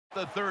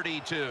The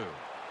 32.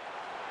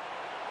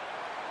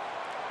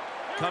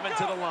 Coming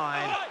to the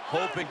line,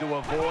 hoping to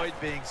avoid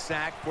being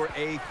sacked for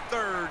a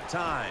third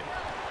time.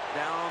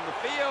 Down the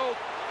field.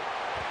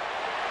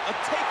 A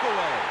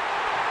takeaway.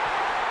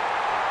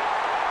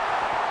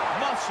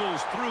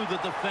 Muscles through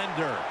the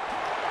defender.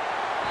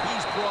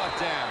 He's brought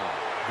down.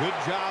 Good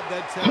job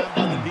that time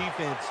by the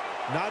defense.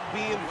 Not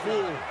being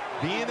fooled,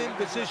 being in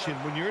position.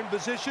 When you're in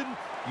position,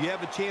 you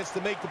have a chance to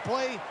make the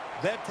play.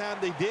 That time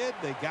they did.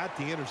 They got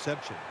the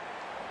interception.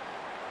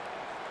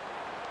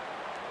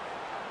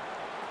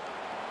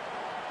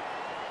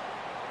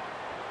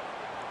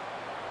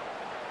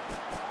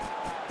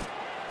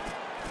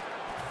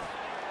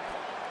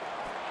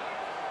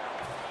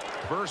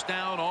 First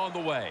down on the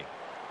way.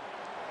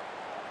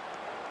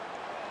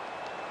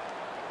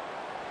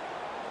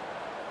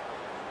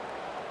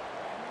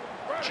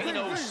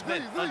 Geno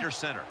Smith under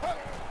center.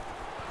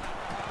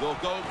 Will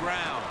go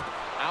ground.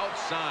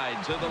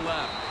 Outside to the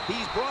left.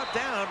 He's brought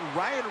down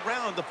right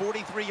around the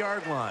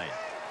 43-yard line.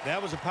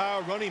 That was a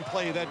power running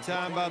play that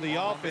time by the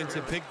offense.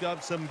 It picked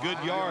up some good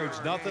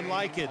yards. Nothing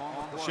like it.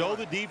 Show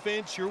the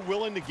defense you're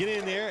willing to get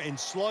in there and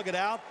slug it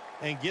out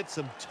and get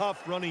some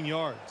tough running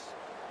yards.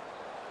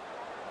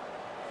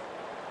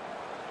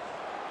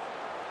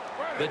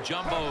 The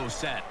jumbo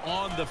set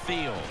on the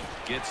field.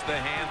 Gets the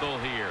handle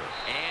here.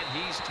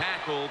 And he's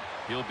tackled.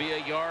 He'll be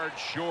a yard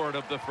short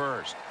of the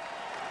first.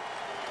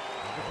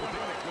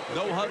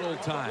 No huddle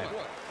time.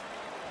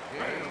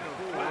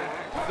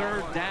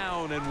 Third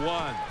down and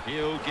 1.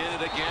 He'll get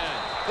it again.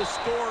 The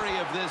story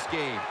of this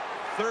game.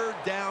 Third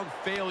down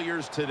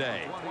failures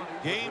today.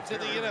 Games in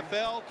the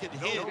NFL can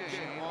hinge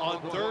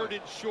on third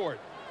and short.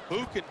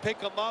 Who can pick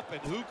them up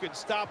and who can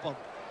stop them?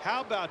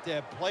 How about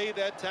that play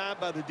that time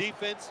by the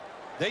defense?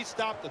 They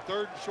stopped the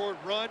third and short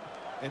run,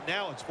 and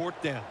now it's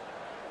fourth down.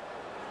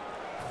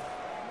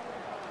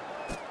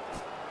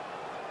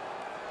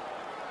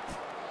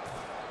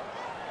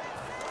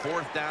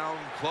 Fourth down,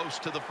 close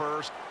to the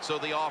first, so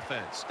the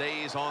offense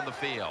stays on the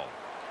field.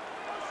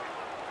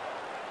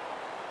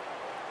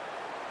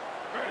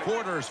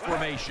 Quarters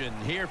formation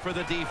here for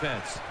the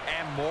defense.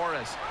 And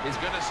Morris is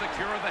going to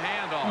secure the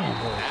handoff.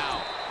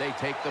 Now they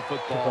take the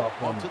football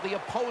onto the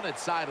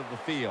opponent's side of the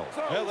field.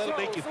 Well, that'll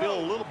make you feel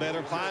a little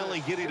better.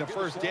 Finally getting a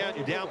first down.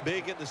 You're down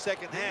big in the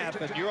second half,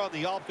 and you're on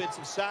the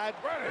offensive side.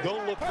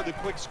 Don't look for the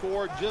quick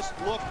score. Just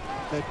look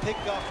to pick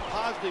up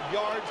positive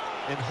yards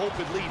and hope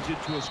it leads you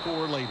to a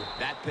score later.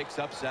 That picks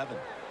up 7.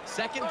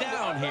 Second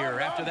down here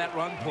after that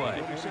run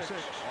play.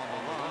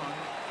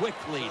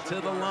 Quickly to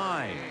the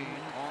line.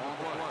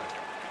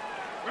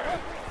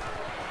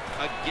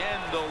 Again,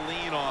 they'll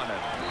lean on him.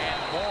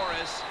 And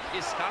Morris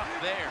is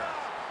stopped there.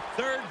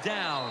 Third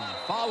down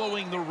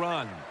following the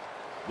run.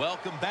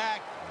 Welcome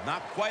back.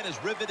 Not quite as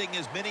riveting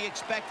as many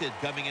expected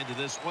coming into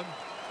this one.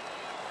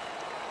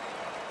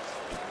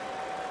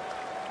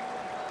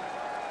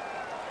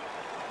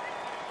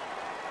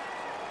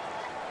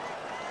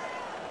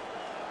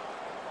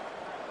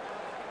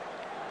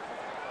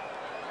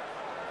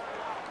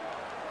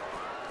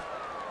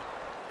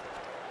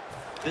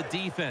 The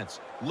defense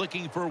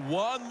looking for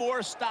one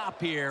more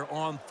stop here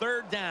on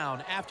third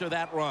down after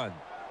that run.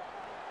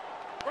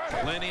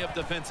 Plenty of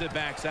defensive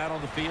backs out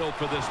on the field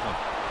for this one.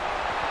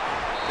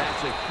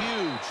 That's a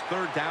huge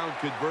third down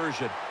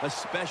conversion,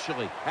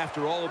 especially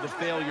after all of the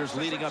failures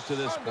leading up to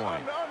this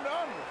point.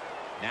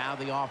 Now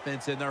the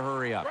offense in their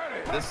hurry up.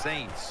 The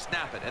Saints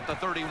snap it at the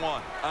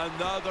 31.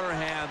 Another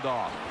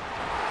handoff.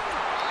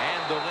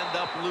 And they'll end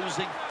up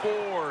losing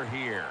 4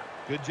 here.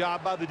 Good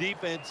job by the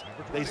defense.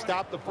 They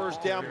stopped the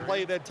first down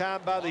play that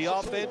time by the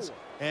offense,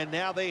 and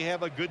now they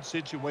have a good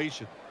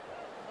situation.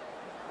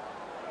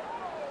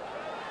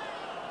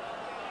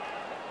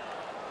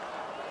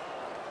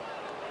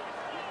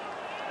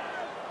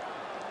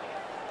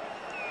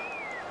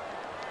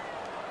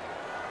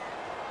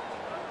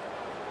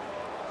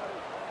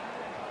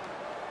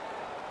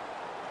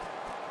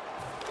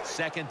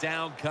 Second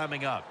down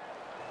coming up.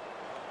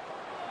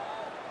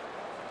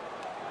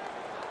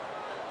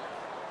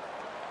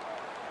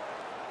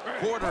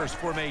 Quarters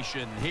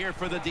formation here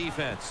for the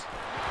defense.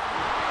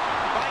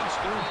 Fights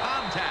through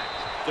contact.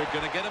 They're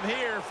going to get him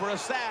here for a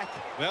sack.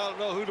 Well, I don't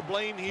know who to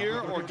blame here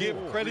or give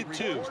credit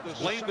to.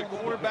 Blame the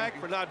quarterback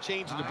for not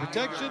changing the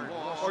protection,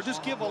 or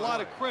just give a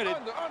lot of credit.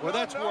 Well,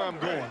 that's where I'm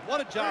going.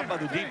 What a job by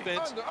the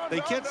defense.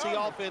 They catch the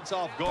offense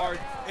off guard,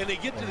 and they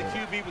get to the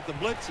QB with the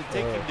blitz and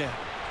take him down.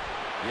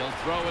 He'll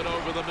throw it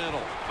over the middle.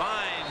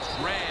 Finds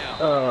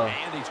Graham.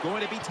 And he's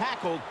going to be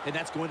tackled, and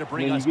that's going to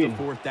bring us to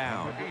fourth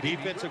down.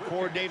 Defensive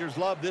coordinators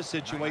love this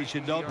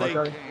situation, don't they?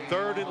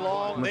 Third and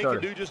long, they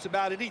can do just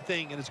about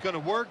anything, and it's going to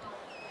work.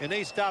 And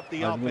they stop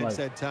the offense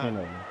that time.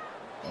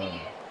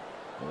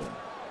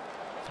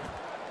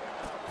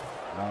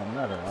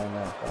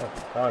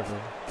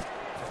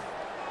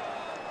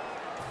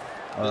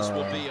 This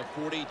will be a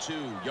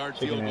 42-yard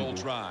field goal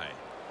try.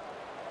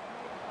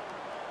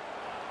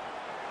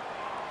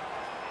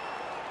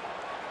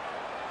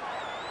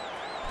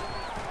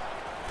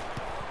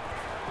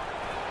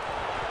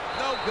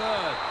 No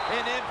good.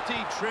 An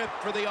empty trip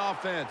for the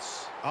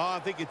offense. I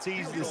think it's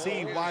easy to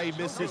see why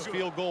he missed his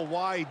field goal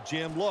wide,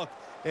 Jim. Look,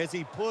 as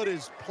he put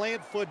his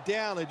plant foot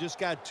down, it just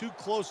got too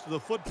close to the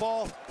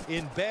football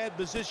in bad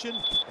position,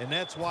 and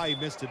that's why he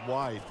missed it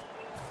wide.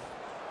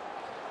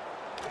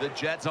 The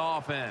Jets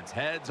offense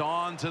heads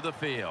on to the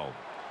field.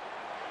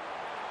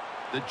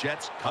 The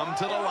Jets come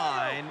to the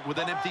line with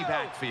an empty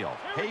backfield.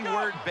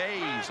 Hayward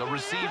Bays, a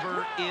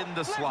receiver in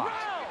the slot.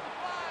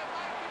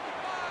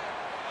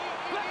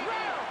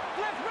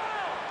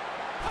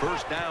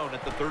 First down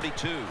at the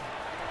 32. And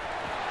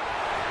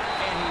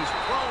he's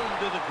thrown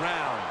to the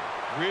ground.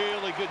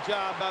 Really good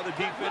job by the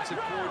defensive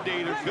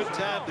coordinator. Good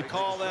time to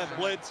call that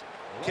blitz.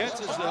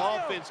 Catches the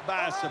offense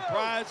by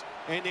surprise,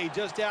 and they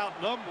just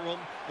outnumber them,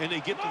 and they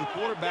get to the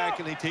quarterback,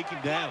 and they take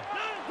him down.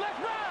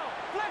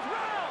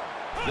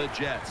 The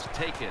Jets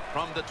take it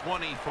from the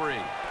 23.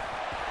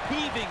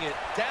 Heaving it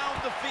down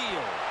the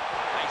field.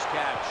 Nice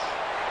catch.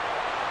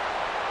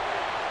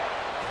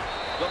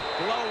 The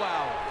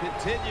blowout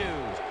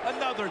continues.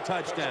 Another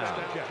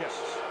touchdown.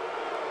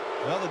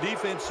 Well, the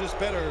defense just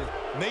better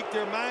make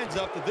their minds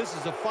up that this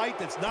is a fight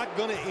that's not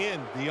going to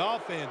end. The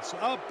offense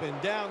up and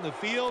down the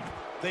field.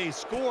 They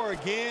score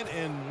again,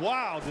 and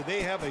wow, do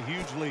they have a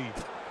huge lead.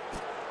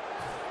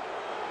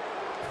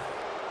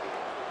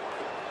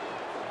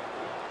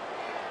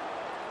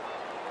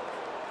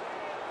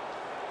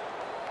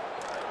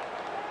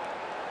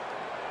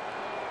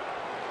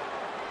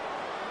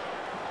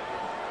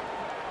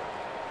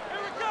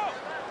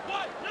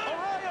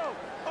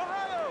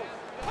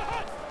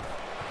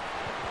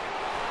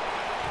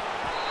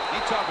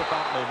 Talk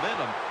about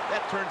momentum.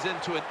 That turns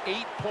into an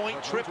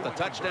 8-point trip, the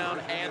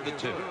touchdown and the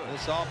 2.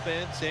 This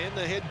offense and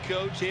the head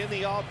coach and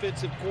the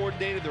offensive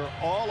coordinator, they're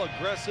all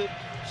aggressive.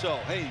 So,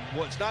 hey,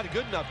 well, it's not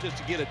good enough just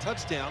to get a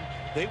touchdown.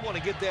 They want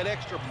to get that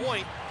extra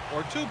point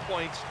or 2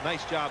 points.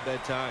 Nice job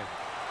that time.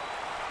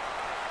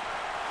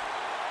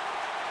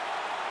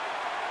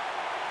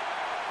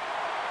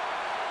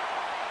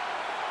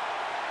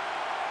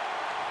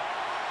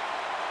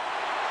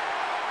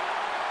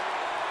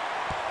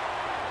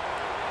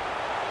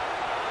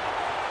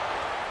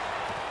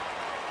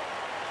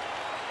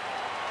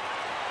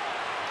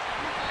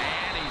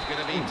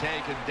 Going to be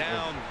taken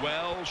down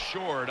well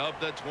short of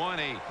the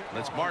 20.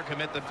 Let's mark him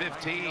at the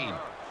 15.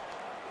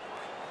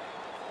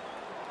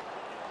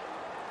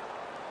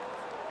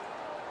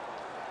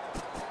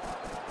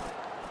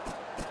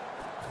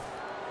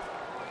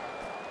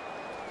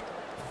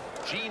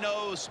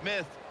 Geno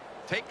Smith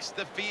takes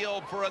the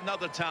field for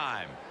another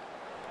time.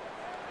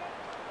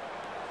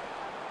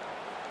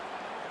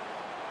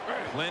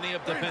 Plenty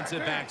of defensive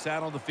backs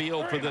out on the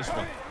field for this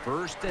one.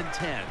 1st and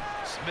 10.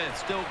 Smith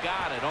still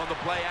got it on the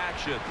play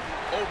action.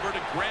 Over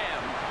to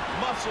Graham.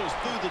 Muscles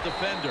through the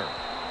defender.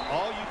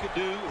 All you can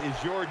do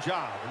is your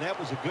job, and that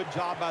was a good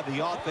job by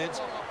the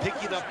offense,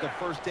 picking up the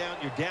first down.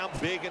 You're down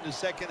big in the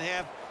second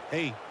half.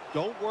 Hey,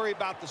 don't worry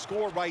about the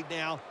score right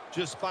now.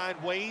 Just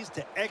find ways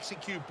to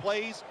execute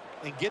plays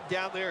and get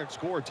down there and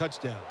score a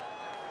touchdown.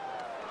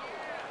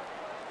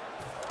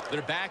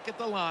 They're back at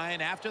the line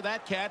after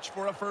that catch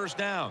for a first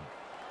down.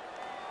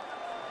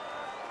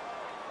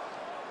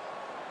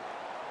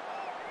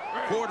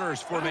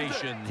 Quarters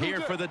formation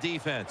here for the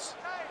defense.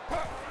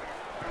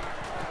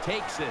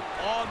 Takes it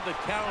on the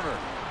counter.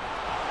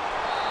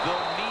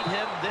 They'll meet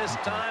him this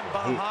time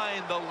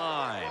behind the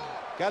line.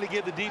 Got to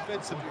give the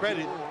defense some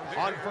credit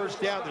on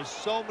first down. There's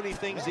so many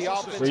things the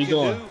offense can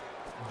do.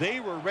 They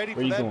were ready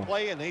for that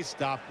play, and they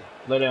stopped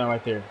it. Lay down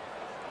right there.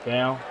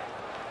 Down.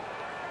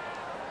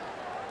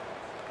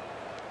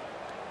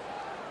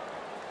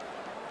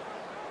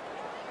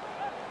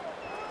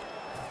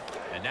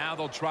 And now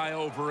they'll try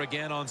over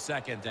again on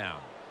second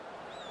down.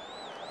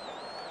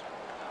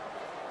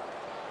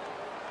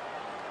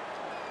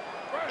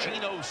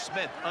 Geno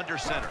Smith under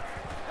center.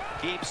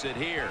 Keeps it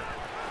here.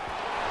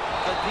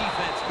 The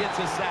defense gets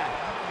a sack.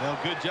 Well,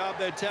 good job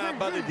that time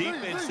by the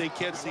defense. They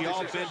catch the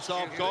offense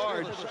off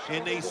guard,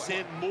 and they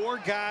send more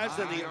guys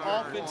than the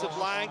offensive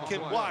line can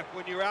block.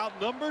 When you're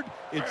outnumbered,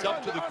 it's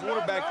up to the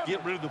quarterback to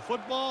get rid of the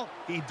football.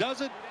 He does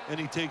it, and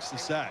he takes the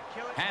sack.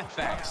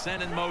 Halfback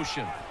sent in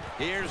motion.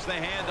 Here's the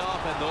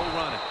handoff, and they'll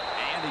run it.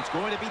 And he's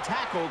going to be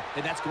tackled,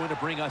 and that's going to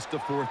bring us to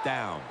fourth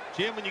down.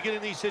 Jim, when you get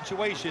in these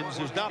situations,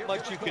 there's not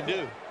much you can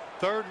do.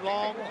 Third and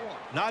long,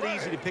 not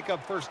easy to pick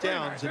up first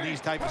downs in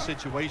these type of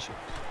situations.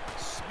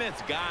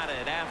 Smith's got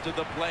it after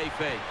the play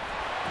fake.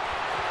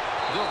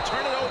 They'll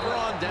turn it over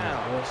on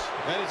downs.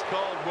 That is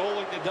called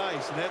rolling the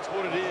dice, and that's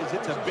what it is.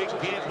 It's a big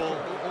gamble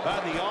by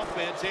the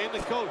offense and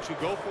the coach. You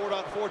go for it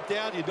on fourth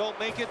down, you don't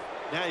make it,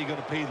 now you're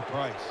going to pay the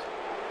price.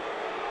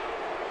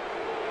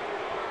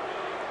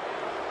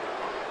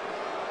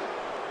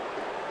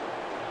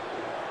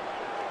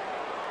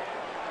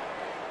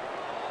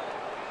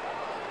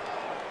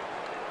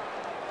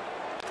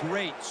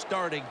 Great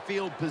starting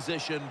field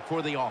position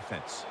for the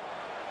offense.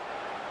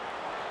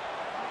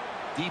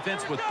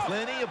 Defense with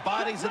plenty of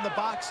bodies in the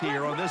box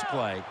here on this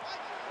play.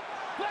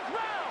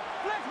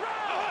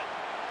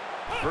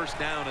 First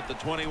down at the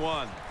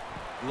 21.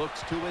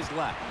 looks to his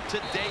left to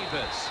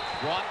Davis.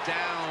 Brought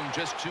down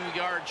just 2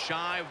 yards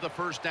shy of the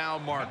first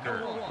down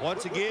marker.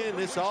 Once again,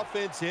 this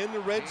offense in the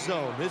red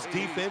zone. This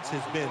defense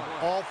has been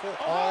awful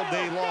all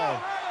day long.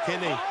 Can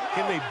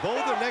they bow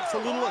their necks a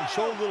little and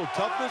show a little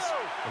toughness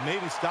and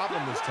maybe stop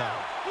them this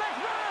time?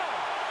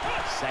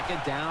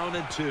 2nd down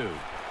and 2.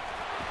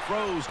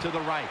 Throws to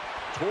the right.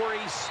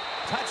 Torrey's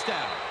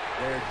touchdown.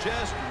 They're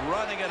just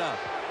running it up.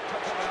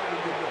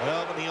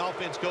 Well, when the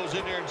offense goes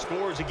in there and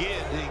scores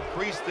again to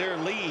increase their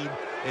lead,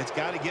 it's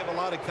got to give a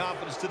lot of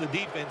confidence to the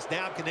defense.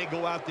 Now can they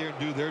go out there and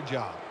do their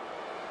job?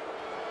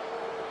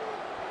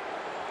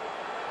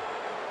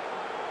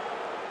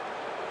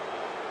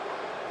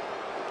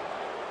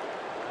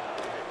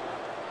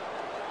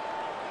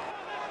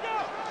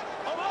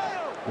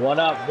 What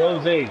up,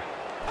 Rosie?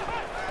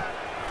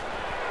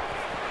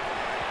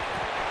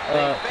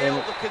 They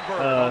failed to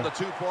convert on the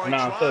 2-point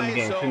nah, still in the try,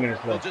 game. so 2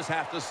 minutes they'll left. just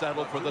have to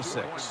settle for the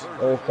 6.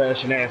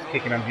 Old-fashioned ass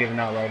kicking I'm giving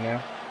out right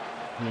now.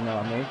 You know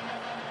what I mean?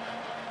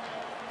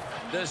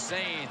 The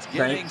Saints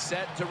getting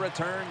set to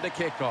return to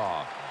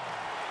kickoff.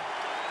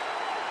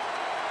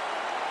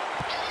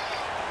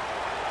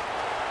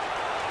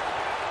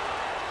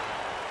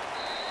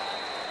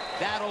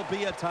 That'll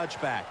be a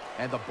touchback,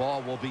 and the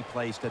ball will be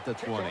placed at the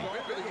 20.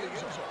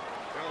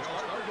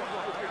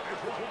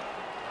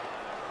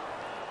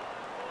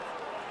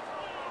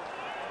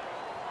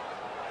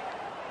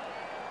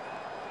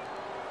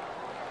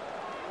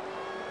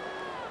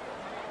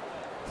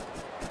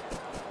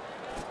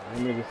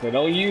 Nigga said,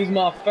 don't use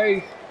my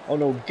face on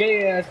no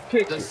gay-ass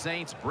picture. The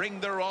Saints bring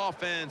their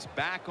offense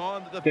back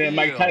onto the Damn, field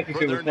Mike Tyson for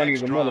shit their was funny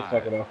next as a drive.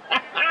 motherfucker, though.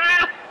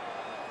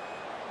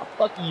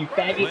 Fuck you,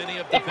 faggot. Plenty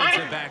of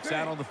defensive backs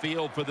out on the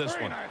field for this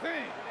one.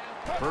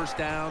 1st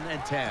down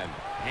and 10.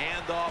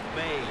 Handoff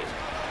made.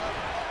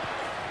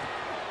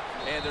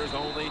 And there's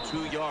only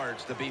 2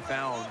 yards to be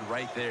found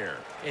right there.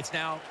 It's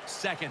now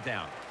 2nd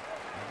down.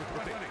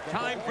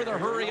 Time for the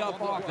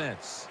hurry-up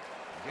offense.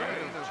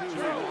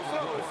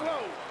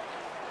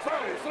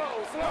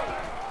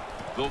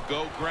 They'll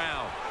go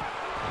ground.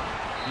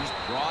 He's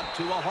brought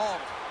to a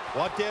halt.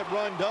 What that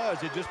run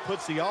does, it just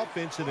puts the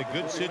offense in a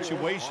good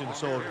situation.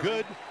 So a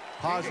good,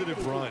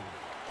 positive run.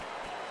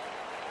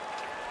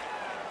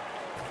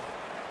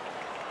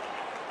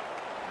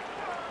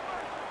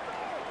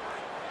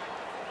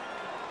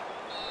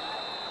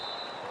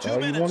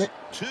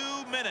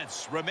 Two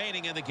minutes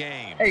remaining in the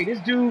game. Hey, this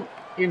dude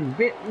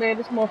man,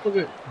 this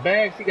motherfucker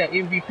bags, he got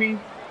MVP.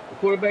 The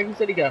quarterback, he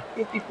said he got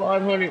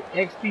 5,500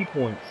 XP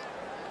points.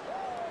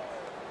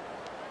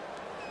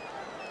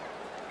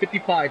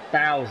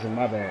 55,000,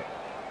 my bad.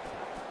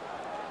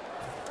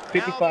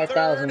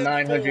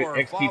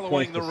 55,900 XP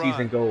points for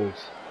season goals.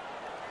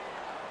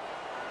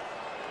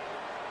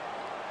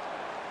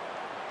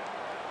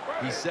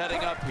 He's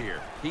setting up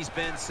here. He's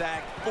been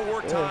sacked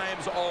 4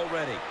 times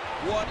already.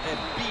 What a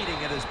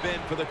beating it has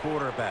been for the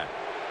quarterback.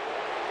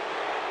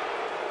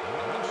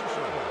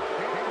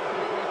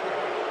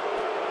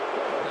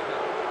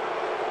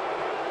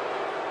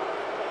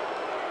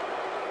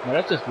 Now,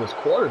 that's just his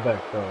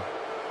quarterback, though.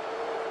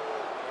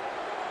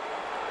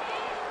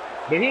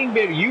 But he ain't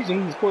better to use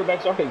him. His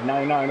quarterback's are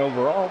 99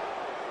 overall.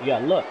 He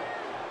got luck.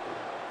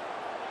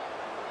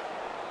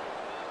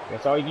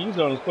 That's all he can use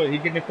on his quarterback.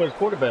 He getting it for his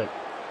quarterback.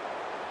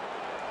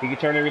 He can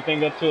turn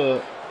everything up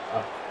to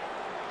a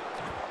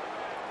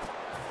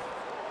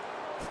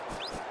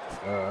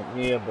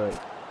yeah, but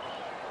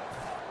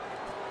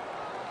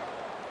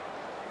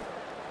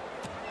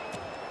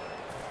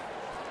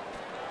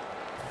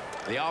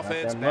the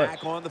offense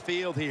back on the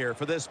field here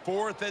for this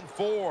 4th and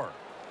 4.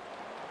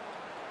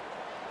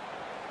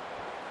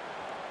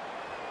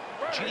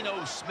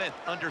 Geno Smith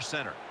under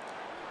center.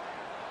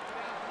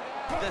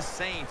 The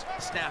Saints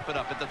snap it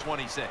up at the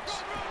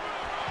 26.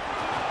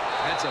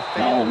 That's a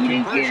failed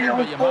conversion,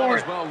 but you might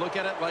as well look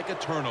at it like a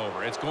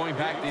turnover. It's going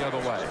back the other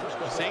way.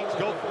 The Saints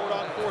go for it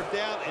on 4th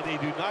down, and they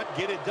do not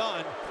get it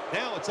done.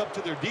 Now it's up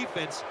to their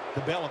defense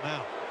to bail them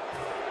out.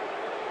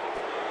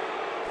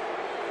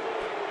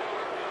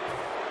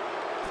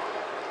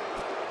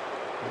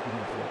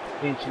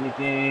 pinch in the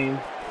game.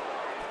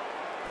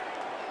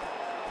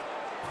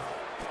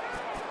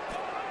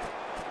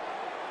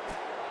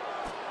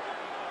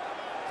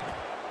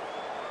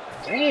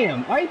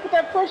 Damn, why you put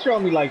that pressure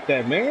on me like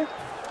that, man?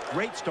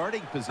 Great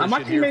starting position.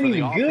 My team ain't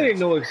even good at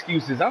no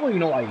excuses. I don't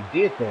even know why he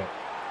did that.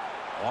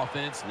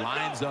 Offense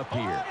lines up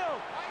here.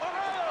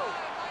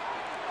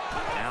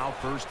 Now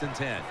 1st and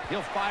 10.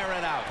 He'll fire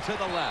it out to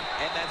the left.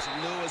 And that's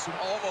Lewis who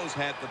almost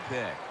had the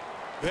pick.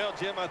 Well,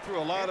 Jim, I threw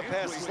a lot of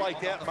passes like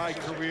that in my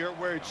career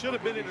where it should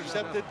have been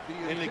intercepted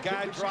and the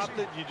guy dropped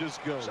it. You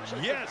just go,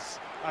 yes,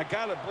 I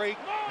got a break.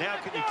 Now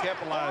can you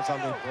capitalize on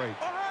that break?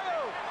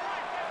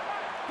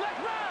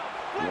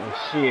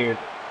 Oh, shit.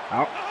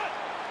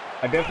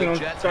 I definitely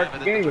don't start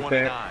the game with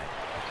that.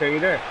 I'll tell you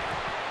that.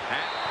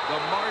 The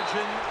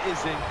margin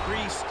is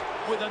increased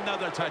with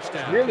another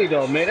touchdown. Really,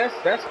 though, man,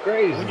 that's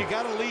crazy. When you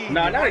got a lead,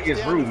 nah, not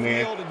against Rude,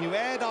 man. And you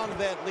add on to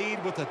that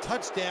lead with a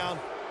touchdown,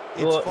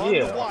 it's fun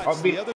to watch.